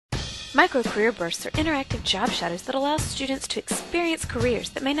MicroCareerBursts are interactive job shadows that allow students to experience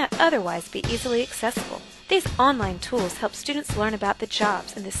careers that may not otherwise be easily accessible. These online tools help students learn about the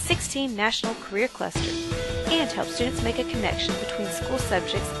jobs in the 16 national career clusters and help students make a connection between school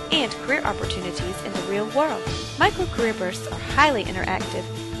subjects and career opportunities in the real world. MicroCareerBursts are highly interactive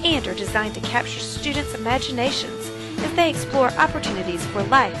and are designed to capture students' imaginations as they explore opportunities for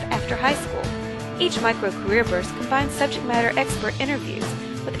life after high school. Each MicroCareerBurst combines subject matter expert interviews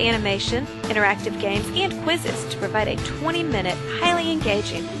with animation, interactive games, and quizzes to provide a 20-minute, highly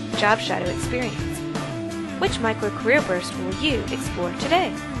engaging job shadow experience. Which MicroCareerBurst will you explore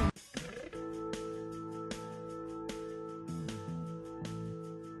today?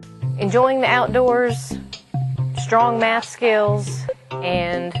 Enjoying the outdoors, strong math skills,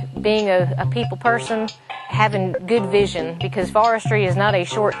 and being a people person, having good vision, because forestry is not a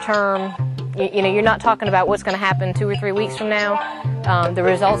short-term, you're not talking about what's going to happen 2 or 3 weeks from now. The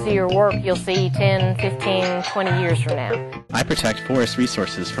results of your work you'll see 10, 15, 20 years from now. I protect forest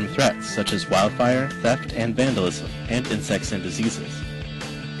resources from threats such as wildfire, theft, and vandalism, and insects and diseases.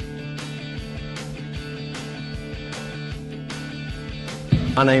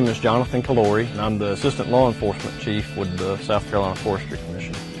 My name is Jonathan Calori, and I'm the Assistant Law Enforcement Chief with the South Carolina Forestry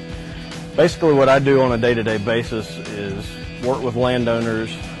Commission. Basically what I do on a day-to-day basis is work with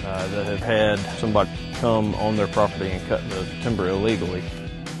landowners that have had somebody come on their property and cut the timber illegally.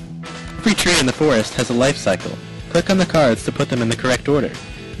 Every tree in the forest has a life cycle. Click on the cards to put them in the correct order.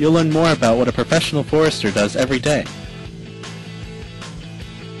 You'll learn more about what a professional forester does every day.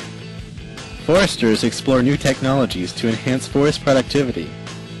 Foresters explore new technologies to enhance forest productivity.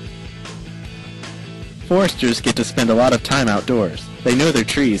 Foresters get to spend a lot of time outdoors. They know their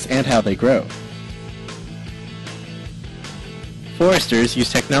trees and how they grow. Foresters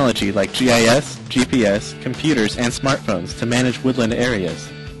use technology like GIS, GPS, computers, and smartphones to manage woodland areas.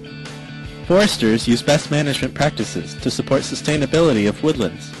 Foresters use best management practices to support sustainability of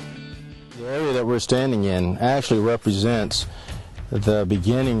woodlands. The area that we're standing in actually represents the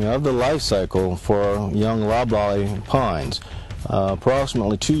beginning of the life cycle for young loblolly pines.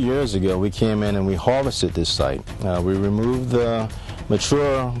 Approximately 2 years ago, we came in and we harvested this site. We removed the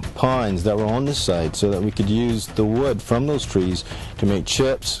mature pines that were on this site so that we could use the wood from those trees to make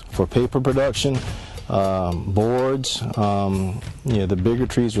chips for paper production, boards. The bigger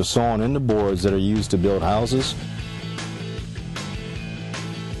trees were sawn into boards that are used to build houses.